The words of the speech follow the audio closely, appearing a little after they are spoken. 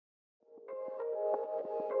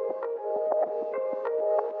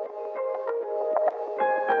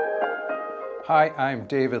Hi, I'm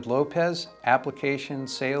David Lopez, Application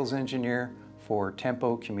Sales Engineer for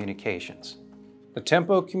Tempo Communications. The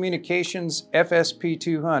Tempo Communications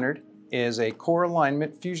FSP200 is a core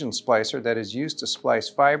alignment fusion splicer that is used to splice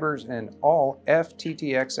fibers in all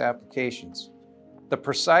FTTX applications. The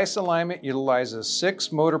precise alignment utilizes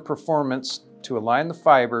 6 motor performance to align the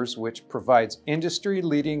fibers, which provides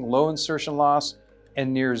industry-leading low insertion loss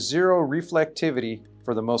and near zero reflectivity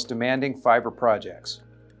for the most demanding fiber projects.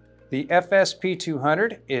 The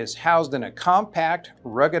FSP200 is housed in a compact,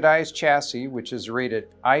 ruggedized chassis which is rated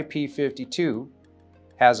IP52,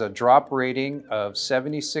 has a drop rating of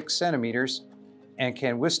 76 centimeters, and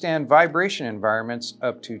can withstand vibration environments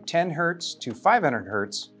up to 10 Hz to 500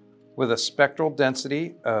 Hz with a spectral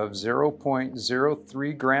density of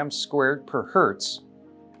 0.03 grams squared per Hertz,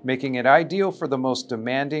 making it ideal for the most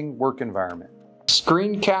demanding work environment.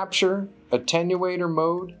 Screen capture, attenuator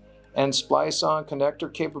mode, and splice-on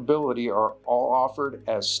connector capability are all offered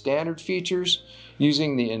as standard features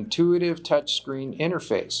using the intuitive touchscreen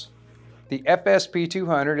interface. The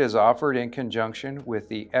FSP200 is offered in conjunction with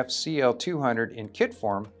the FCL200 in kit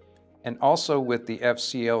form and also with the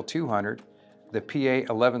FCL200, the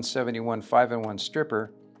PA1171 5-in-1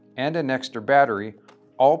 stripper, and an extra battery,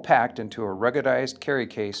 all packed into a ruggedized carry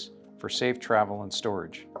case for safe travel and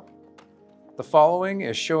storage. The following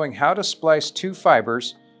is showing how to splice 2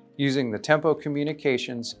 fibers using the Tempo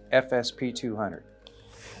Communications FSP200.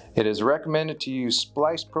 It is recommended to use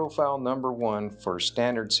splice profile number 1 for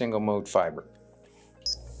standard single mode fiber.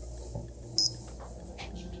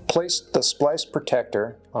 Place the splice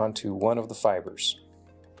protector onto one of the fibers.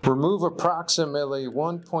 Remove approximately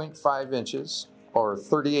 1.5 inches or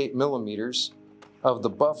 38 millimeters of the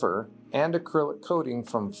buffer and acrylic coating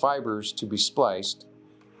from fibers to be spliced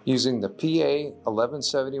using the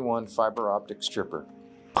PA1171 fiber optic stripper.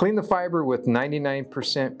 Clean the fiber with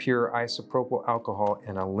 99% pure isopropyl alcohol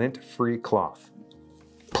and a lint-free cloth.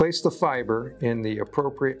 Place the fiber in the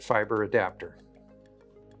appropriate fiber adapter.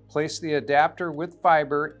 Place the adapter with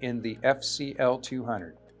fiber in the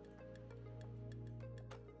FCL200.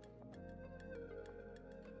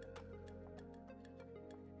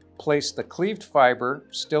 Place the cleaved fiber,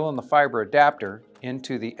 still in the fiber adapter,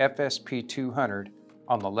 into the FSP200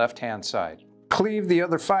 on the left-hand side. Cleave the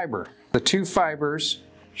other fiber. The 2 fibers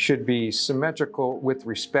should be symmetrical with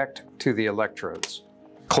respect to the electrodes.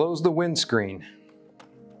 Close the windscreen.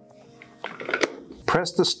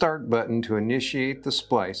 Press the start button to initiate the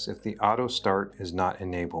splice if the auto start is not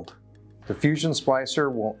enabled. The fusion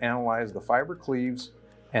splicer will analyze the fiber cleaves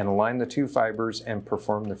and align the 2 fibers and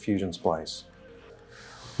perform the fusion splice.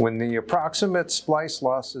 When the approximate splice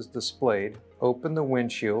loss is displayed, open the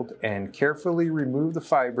windshield and carefully remove the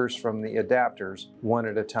fibers from the adapters one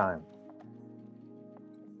at a time.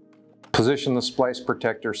 Position the splice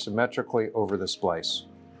protector symmetrically over the splice.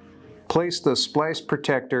 Place the splice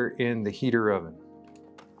protector in the heater oven.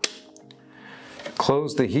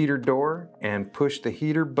 Close the heater door and push the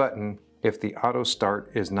heater button if the auto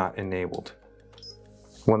start is not enabled.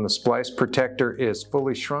 When the splice protector is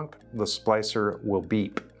fully shrunk, the splicer will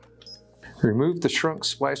beep. Remove the shrunk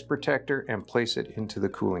splice protector and place it into the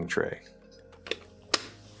cooling tray.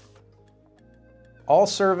 All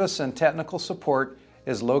service and technical support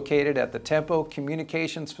is located at the Tempo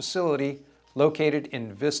Communications facility located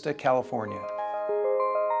in Vista, California.